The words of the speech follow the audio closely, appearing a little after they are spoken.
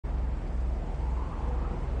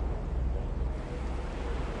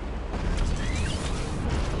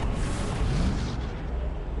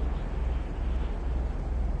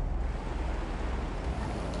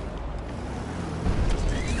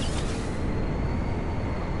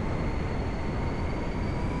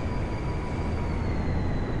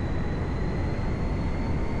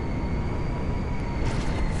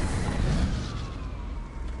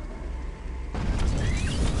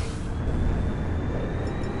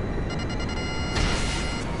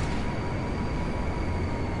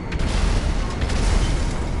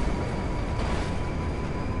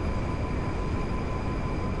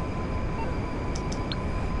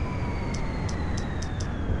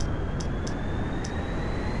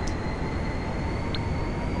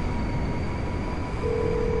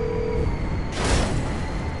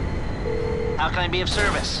can I be of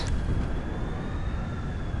service?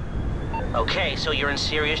 Okay, so you're in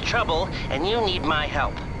serious trouble, and you need my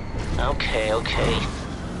help. Okay.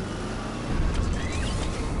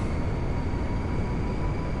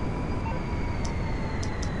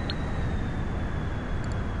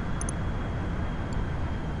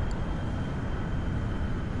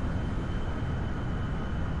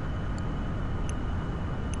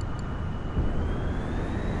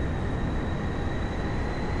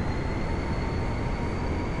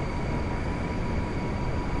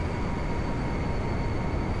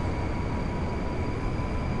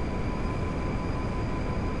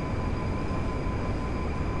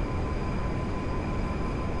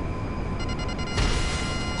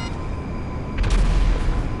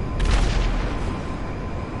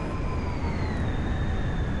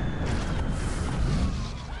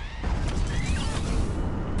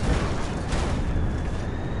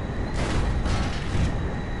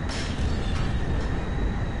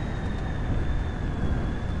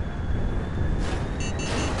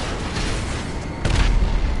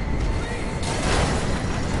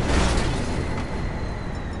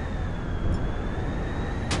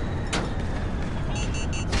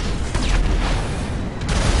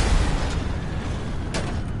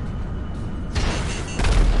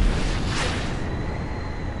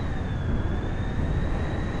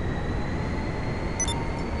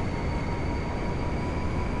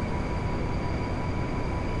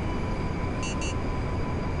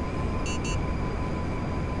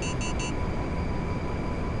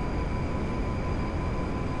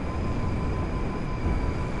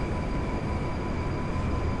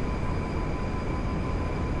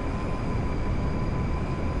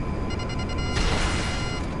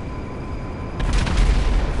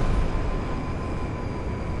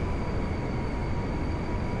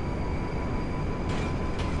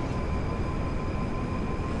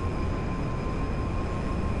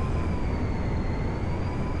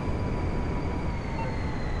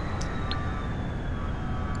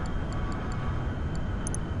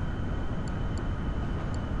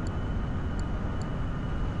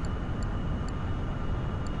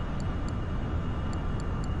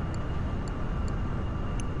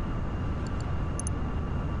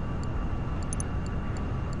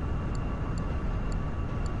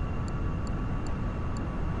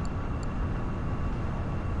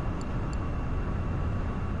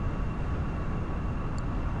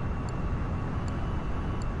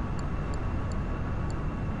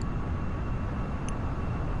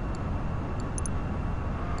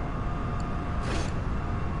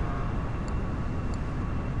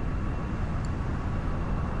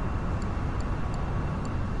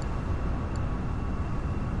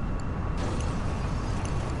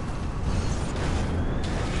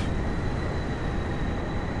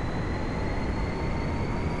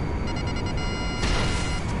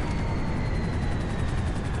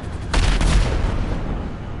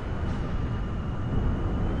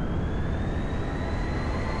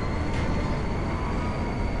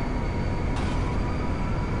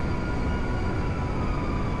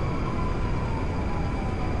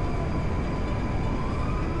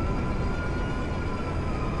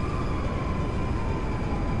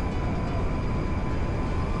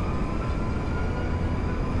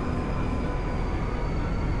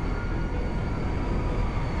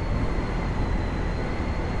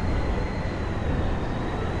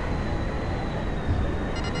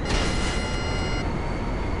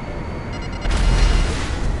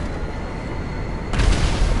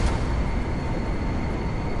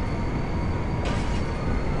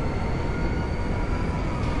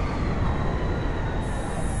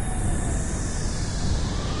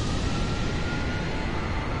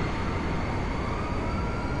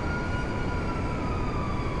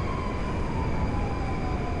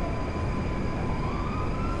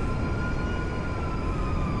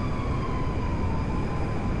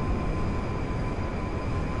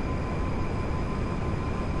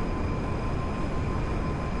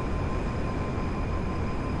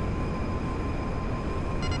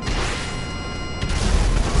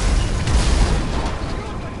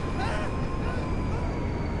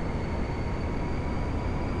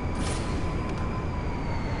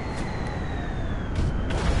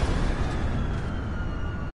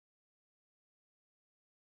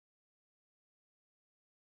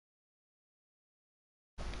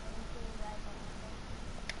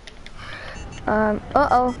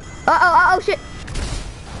 Uh-oh, shit.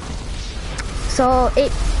 So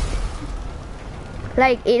it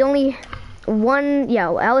only one,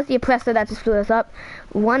 yeah, that was the oppressor that just blew us up.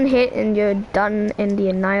 One hit and you're done in the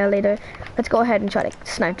Annihilator. Let's go ahead and try to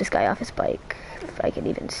snipe this guy off his bike, if I can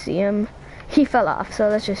even see him. He fell off, so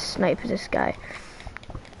let's just snipe this guy.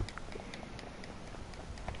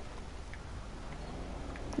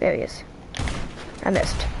 There he is. I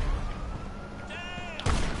missed.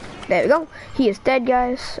 There we go. He is dead,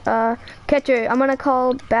 guys. Catcher, I'm gonna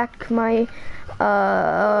call back my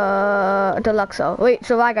Deluxo. Wait,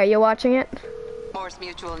 so that guy, you're watching it? Morse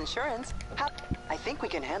Mutual Insurance. I think we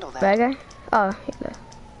can handle that. That guy? Oh, yeah.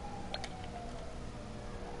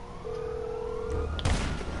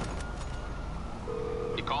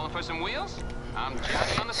 You calling for some wheels? I'm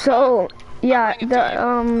Johnny on the So, yeah,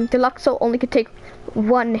 the Deluxo only could take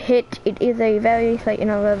one hit. It is a very, like, you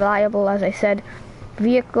know, reliable, as I said,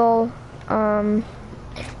 vehicle.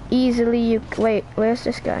 Easily you wait. Where's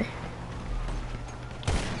this guy?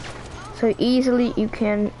 So easily you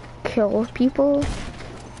can kill people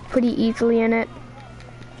pretty easily in it.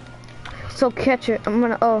 So Catcher, I'm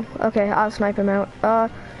gonna. Oh, okay. I'll snipe him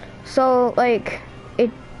out. So like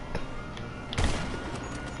it.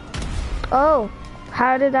 Oh,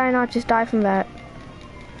 how did I not just die from that?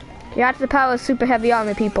 You have the power of super heavy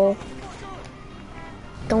armor, people.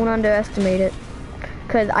 Don't underestimate it.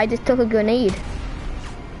 Cause I just took a grenade.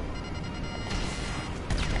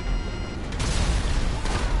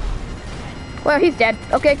 Well, he's dead.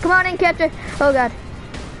 Okay, come on in, Catcher. Oh god,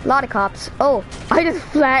 a lot of cops. Oh, I just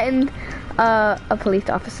flattened a police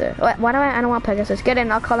officer. Why do I don't want Pegasus. Get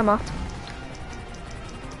in, I'll call him off.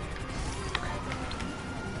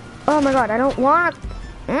 Oh my god, I don't want.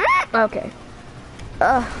 Okay.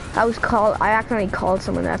 I accidentally called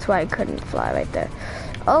someone. That's why I couldn't fly right there.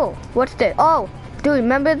 Oh, what's this? Oh. Dude,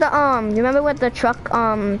 remember remember what the truck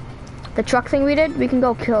thing we did? We can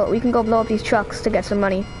go blow up these trucks to get some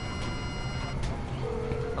money.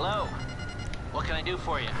 Hello. What can I do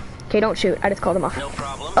for you? Okay, don't shoot. I just called them off. No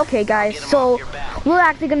problem. Okay, guys, so we're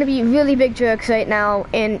actually gonna be really big jerks right now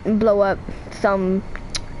and blow up some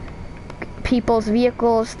people's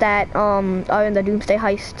vehicles that are in the Doomsday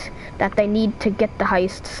heist that they need to get the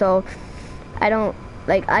heist. So I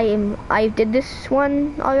did this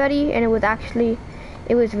one already, and it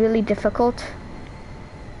was really difficult.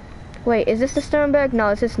 Wait, is this the Sternberg? No,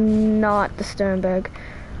 this is not the Sternberg.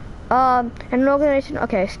 And an organization.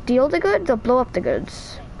 Okay, steal the goods or blow up the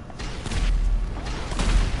goods.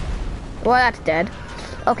 Well, that's dead.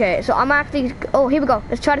 Okay, so I'm actually. Oh, here we go.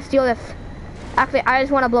 Let's try to steal this. Actually, I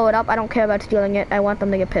just want to blow it up. I don't care about stealing it. I want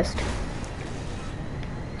them to get pissed.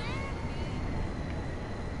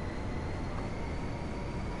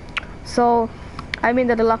 So, I mean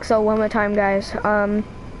the Deluxo one more time, guys.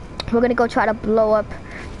 We're gonna go try to blow up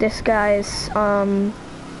this guy's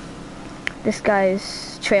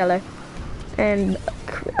trailer, and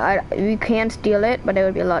we can steal it, but it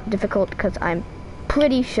would be a lot difficult because I'm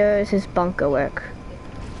pretty sure it's his bunker work.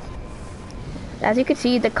 As you can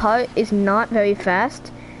see, the car is not very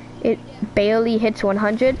fast. It barely hits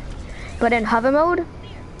 100, but in hover mode,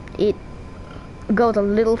 it goes a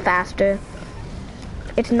little faster.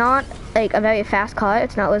 It's not like a very fast car.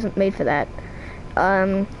 It wasn't made for that.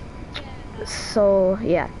 So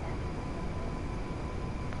yeah.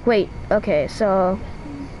 Wait. Okay. So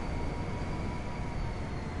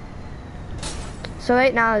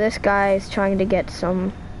right now this guy is trying to get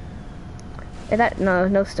some. Is that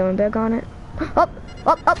no Sternberg on it? Up.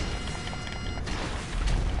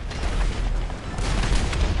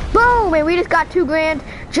 Boom! And we just got $2 grand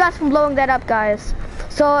just from blowing that up, guys.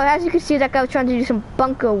 So as you can see, that guy was trying to do some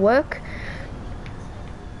bunker work.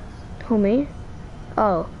 Who, me?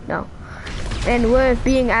 Oh, no. And we're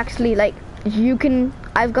being actually like,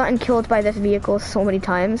 I've gotten killed by this vehicle so many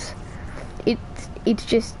times. It's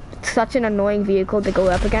just such an annoying vehicle to go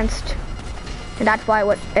up against. And that's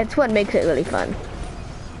what makes it really fun.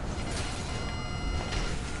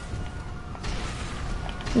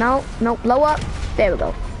 No, blow up. There we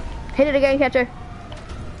go. Hit it again, Catcher.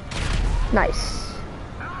 Nice.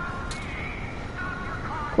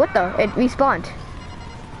 What the? It respawned.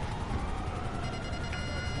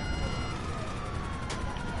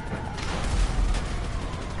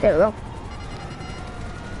 There we go.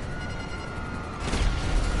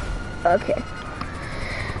 Okay.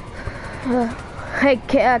 Hey,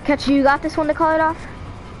 Catcher, you got this one to call it off?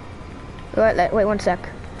 Wait 1 sec.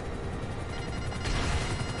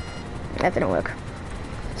 That didn't work.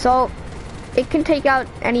 So, it can take out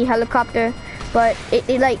any helicopter, but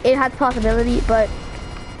it has possibility, but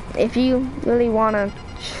if you really wanna,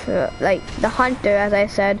 like, the Hunter, as I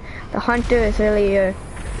said, the Hunter is really your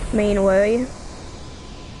main worry.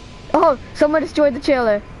 Oh, someone destroyed the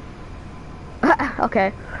trailer.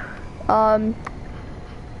 Okay.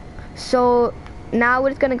 So now we're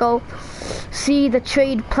just gonna go see the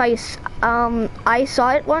trade price. I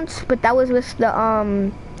saw it once, but that was with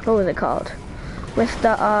the what was it called? With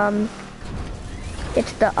the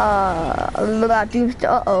it's the Doomsday.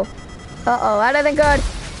 That isn't good.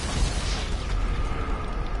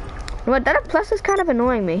 What that plus is kind of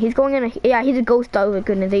annoying me. He's going in he's a ghost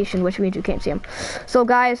organization, which means you can't see him. So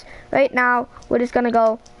guys, right now we're just gonna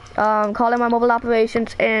go call in my mobile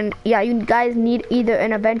operations, and yeah, you guys need either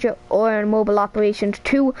an Avenger or a mobile operations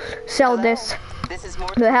to sell this.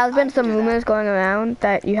 There has been some rumors going around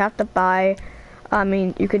that you have to buy. I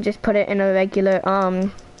mean, you could just put it in a regular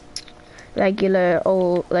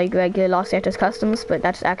regular Los Santos Customs, but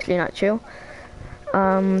that's actually not true.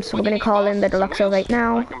 So we're gonna call in the Deluxo right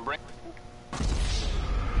now.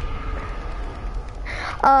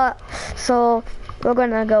 So we're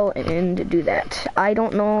gonna go and do that. I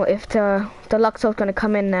don't know if the Deluxo's gonna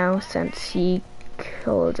come in now since he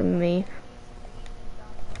killed me.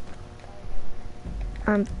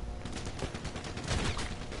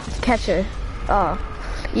 Catcher. Oh,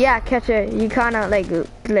 yeah, Catcher. You kind of like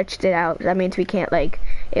glitched it out. That means we can't like.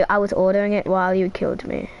 I was ordering it while you killed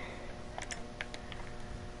me.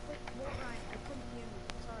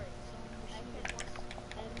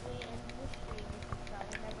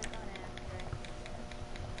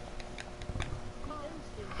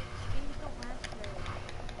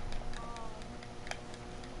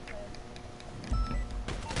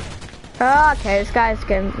 Okay, this guy's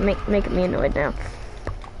gonna make me annoyed now.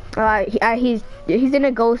 He's in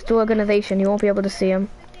a ghost organization. You won't be able to see him.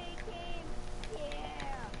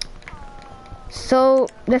 So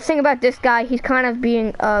the thing about this guy, he's kind of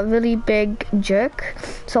being a really big jerk.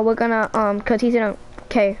 So we're gonna cause he's in a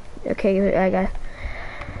okay, I guess.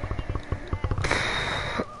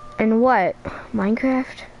 And what?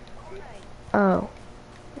 Minecraft? Oh, are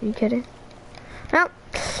you kidding? No,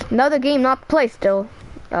 another game not played still.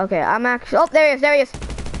 Okay, I'm actually. Oh, there he is.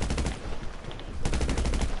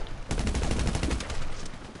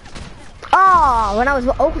 Oh, when I was.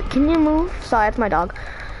 Oakley, can you move? Sorry, that's my dog.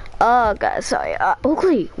 Oh, God, sorry.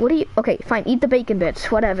 Oakley, what are you? Okay, fine. Eat the bacon bits,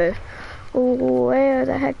 whatever. Where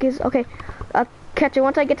the heck is? Okay, Catcher.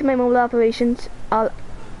 Once I get to my mobile operations, I'll.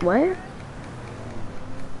 What?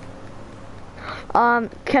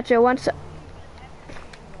 Catcher. Once.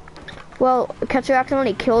 Well, Catcher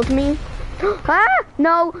accidentally killed me. Ah!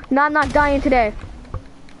 No, I'm not dying today.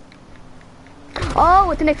 Oh,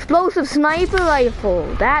 it's an explosive sniper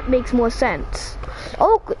rifle. That makes more sense.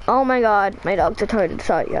 Oh my God, my dog's retarded.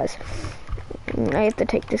 Sorry, guys. I have to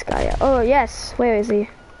take this guy out. Oh, yes. Where is he?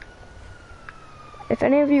 If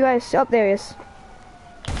any of you guys... Oh, there he is.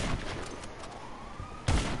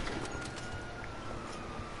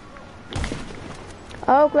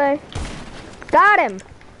 Oakley. Got him.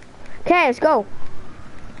 Okay, let's go.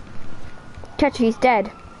 Catcher, he's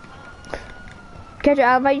dead. Catcher,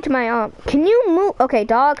 I'll invite you to my can you move? Okay,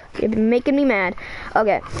 dog, you've been making me mad.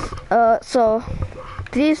 Okay, so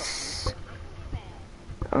this.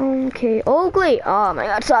 Okay, Oakley. Oh my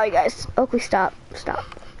God, sorry guys. Oakley, stop.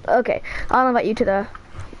 Okay, I'll invite you to the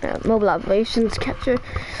mobile operations. Catcher.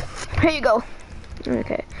 Here you go.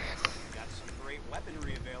 Okay. Got some great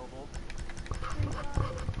weaponry available.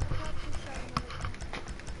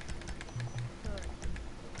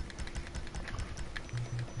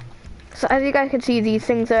 So as you guys can see, these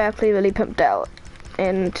things are actually really pimped out,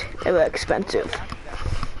 and they were expensive.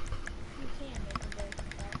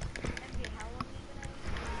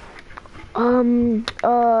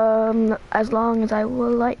 As long as I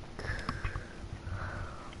will like.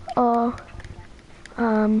 No,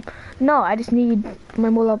 I just need my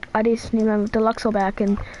Deluxo back,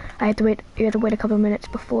 and I have to wait. You have to wait a couple of minutes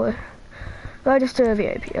before. Register a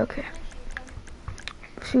VIP. Okay.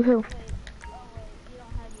 Shoot who?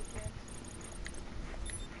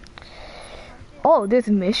 Oh, there's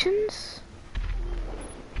missions?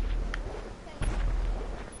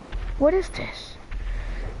 What is this?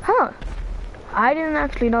 Huh. I didn't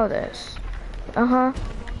actually know this. Uh-huh.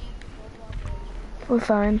 We're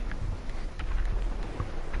fine.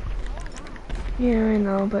 Yeah, I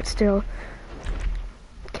know, but still.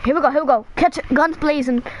 Here we go. Catch it. Guns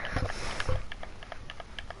blazing.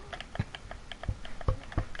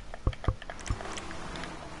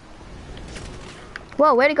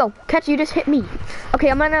 Whoa, where'd he go? Catch, you just hit me. Okay,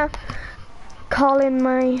 I'm gonna call in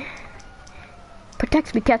my...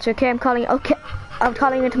 Protect me, Catcher. Okay, I'm calling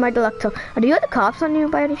into my Deluxo. Do you have the cops on you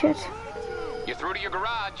by any chance? You're through to your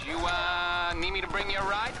garage. You, need me to bring you a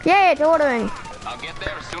ride? Yeah, it's ordering. I'll get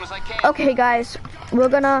there as soon as I can. Okay, guys. We're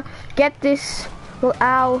gonna get this... Well,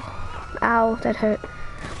 ow. Ow, that hurt.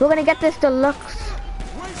 We're gonna get this Deluxe...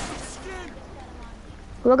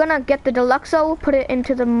 We're gonna get the Deluxo, put it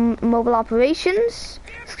into the mobile operations.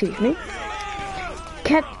 Excuse me.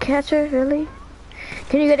 Catcher, really?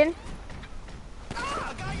 Can you get in?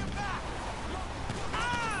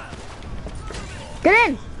 Get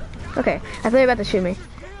in! Okay, I thought you were about to shoot me.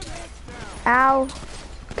 Ow.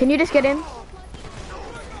 Can you just get in?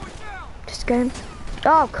 Just get in.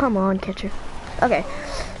 Oh, come on, catcher. Okay,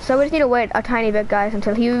 so we just need to wait a tiny bit, guys,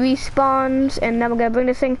 until he respawns, and then we're gonna bring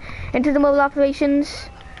this thing into the mobile operations.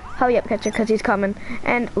 Hurry up, catcher, because he's coming,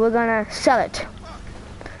 and we're gonna sell it.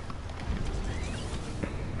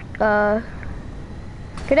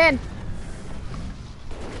 Get in.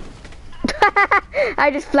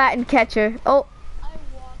 I just flattened catcher. Oh. I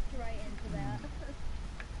walked right into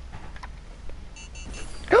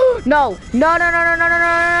that. No. No.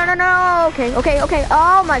 Okay.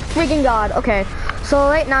 Oh my freaking god. Okay. So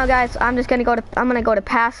right now, guys, I'm gonna go to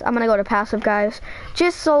passive, guys.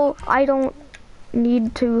 Just so I don't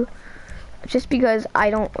need to, just because I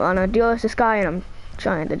don't wanna deal with this guy and I'm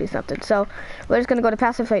trying to do something. So we're just gonna go to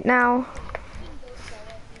passive right now.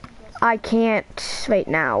 I can't right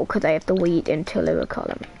now because I have to wait until they will call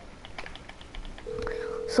him.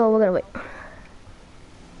 So we're gonna wait.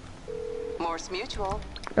 Morse Mutual.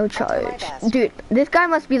 No charge. Dude, this guy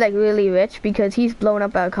must be like really rich because he's blown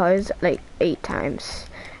up our cars like 8 times.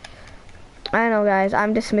 I don't know, guys,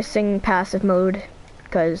 I'm dismissing passive mode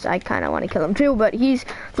because I kind of want to kill him too, but he's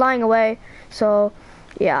flying away, so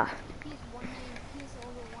yeah. He's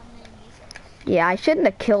over 196. Yeah, I shouldn't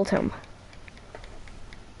have killed him.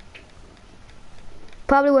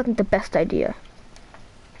 Probably wasn't the best idea.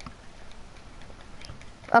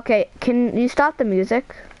 Okay, can you stop the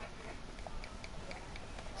music?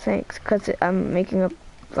 Thanks, because I'm making a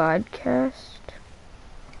broadcast.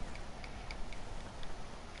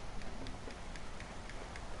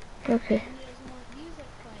 Okay.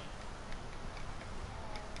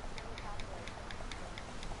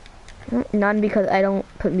 None, because I don't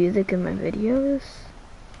put music in my videos.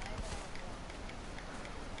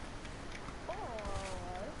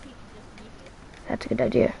 That's a good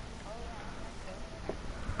idea.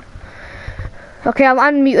 Okay, I'm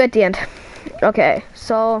on mute at the end. Okay,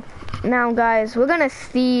 so now, guys, we're gonna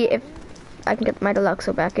see if I can get my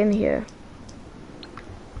Deluxo back in here.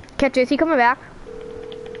 Catcher, is he coming back?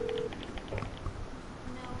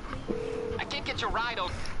 I can't get your ride.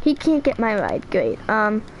 He can't get my ride. Great.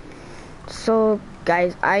 So,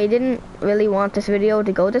 guys, I didn't really want this video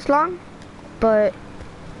to go this long, but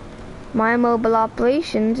my mobile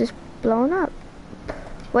operations is blown up.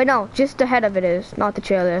 Wait, no, just the head of it is, not the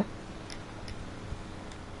trailer.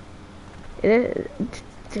 Dude,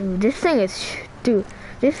 this thing is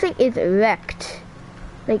wrecked.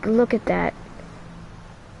 Like, look at that.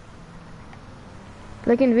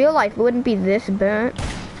 Like, in real life, it wouldn't be this burnt.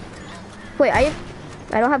 Wait, I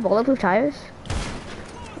don't have bulletproof tires?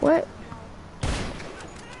 What?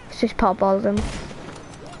 Let's just pop all of them.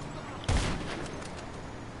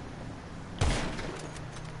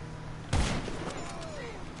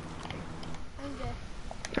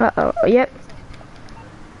 Uh-oh, yep.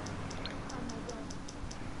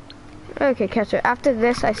 Okay, catcher. After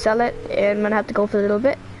this, I sell it, and I'm gonna have to go for a little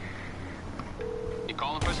bit. You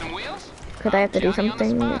calling for some wheels? Because I have to do Johnny on the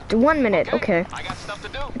something. spot. 1 minute, okay. I got stuff to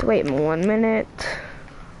do. Wait 1 minute.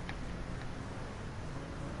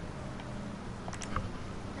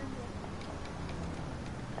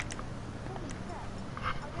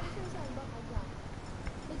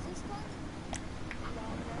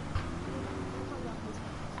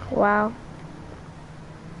 Wow.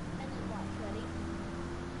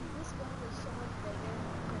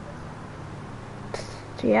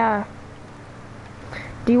 Yeah.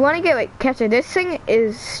 Do you want to get, wait, catcher, this thing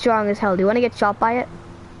is strong as hell. Do you want to get shot by it?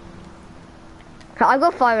 I'll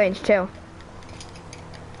go far range too.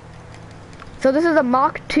 So this is a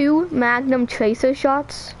Mach 2 Magnum Tracer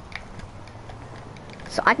shots.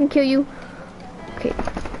 So I can kill you. Okay.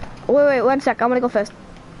 Wait, 1 sec. I'm gonna go first.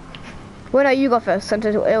 Wait, no, you go first, since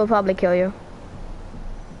it will probably kill you.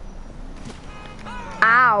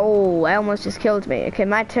 Ow! I almost just killed me. Okay,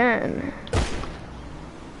 my turn.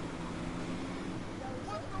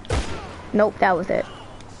 Nope, that was it.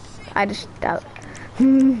 I just, that,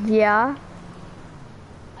 yeah.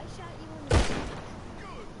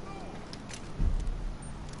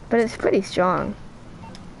 But it's pretty strong.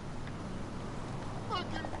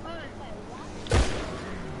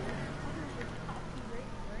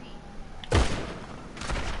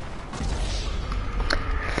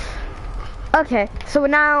 Okay, so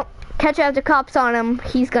now Catcher has the cops on him.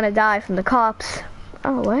 He's gonna die from the cops.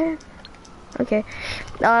 Oh, what? Okay,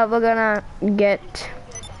 we're gonna get.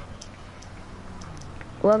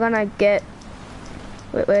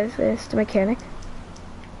 Wait, where's this? The mechanic?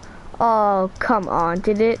 Oh, come on!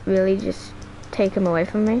 Did it really just take him away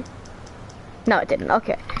from me? No, it didn't.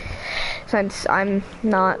 Okay. Since I'm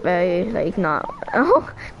not very, like, not... Oh,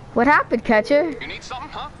 what happened, Catcher? You need something,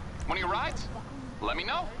 huh? One of your rides? Let me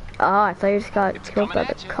know. Oh, I thought you just got It's killed by coming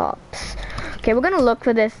the at you. cops. Okay, we're gonna look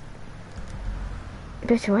for this.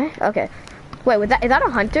 Bitch, what? Okay. Wait, is that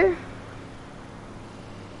a hunter?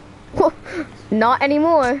 Whoa, not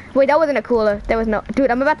anymore. Wait, that wasn't a cooler. There was no...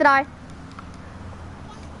 Dude, I'm about to die.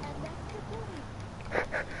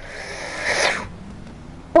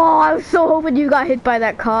 Oh, I was so hoping you got hit by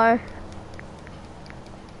that car.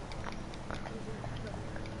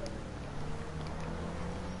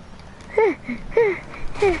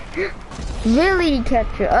 Really,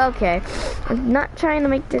 Catcher? Okay. I'm not trying to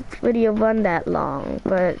make this video run that long,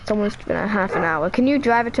 but it's almost been a half an hour. Can you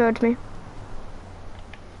drive it towards me?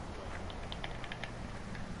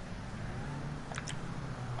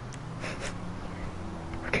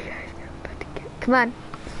 Okay, guys, I'm about to get... Come on.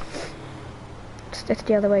 That's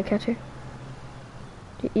the other way, Catcher.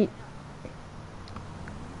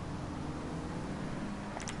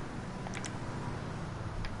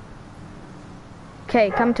 Okay,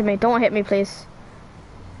 come to me. Don't hit me, please.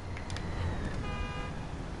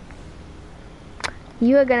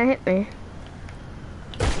 You are gonna hit me.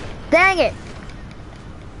 Dang it!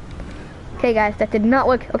 Okay, guys, that did not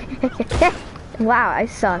work. Okay. Wow, I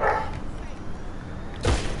suck.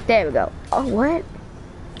 There we go. Oh, what?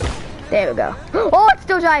 There we go. Oh, it's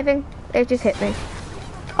still driving. It just hit me.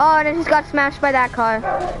 Oh, and it just got smashed by that car.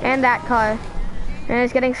 And that car. And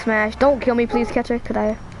it's getting smashed. Don't kill me, please, Catcher. Could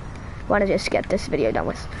I want to just get this video done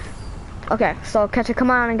with? Okay, so Catcher,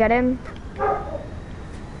 come on and get in.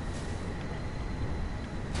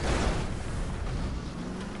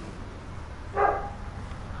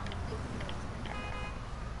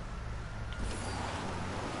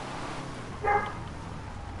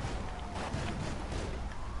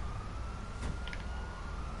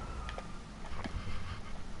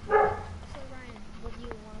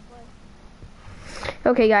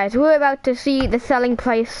 Okay, guys, we're about to see the selling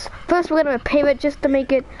price. First, we're gonna repair it just to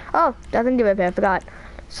make it. Oh, doesn't do repair. I forgot.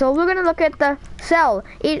 So we're gonna look at the sell.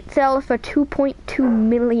 It sells for $2.2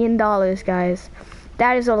 million, guys.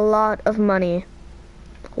 That is a lot of money.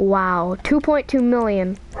 Wow, 2.2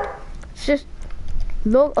 million. It's just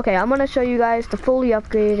look. Okay, I'm gonna show you guys the fully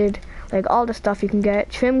upgraded, like all the stuff you can get.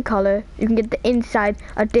 Trim color. You can get the inside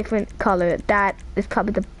a different color. That is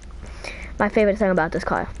probably my favorite thing about this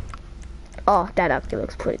car. Oh, that actually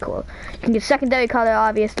looks pretty cool. You can get secondary color,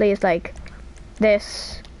 obviously, it's like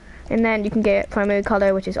this. And then you can get primary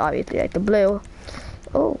color, which is obviously like the blue.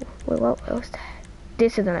 Oh, wait, what was that?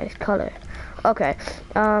 This is a nice color. Okay.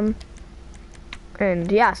 And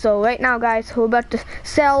yeah, so right now, guys, we're about to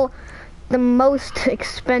sell the most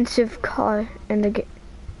expensive car in the game.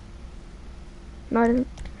 Not in.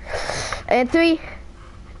 And 3,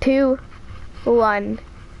 2, 1.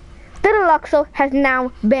 The Deluxo has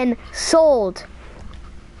now been sold.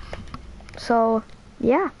 So,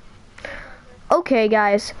 yeah. Okay,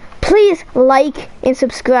 guys. Please like and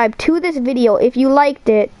subscribe to this video. If you liked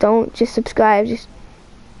it, don't just subscribe.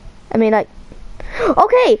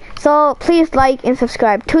 Okay, so please like and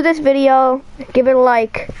subscribe to this video. Give it a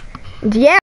like. Yeah.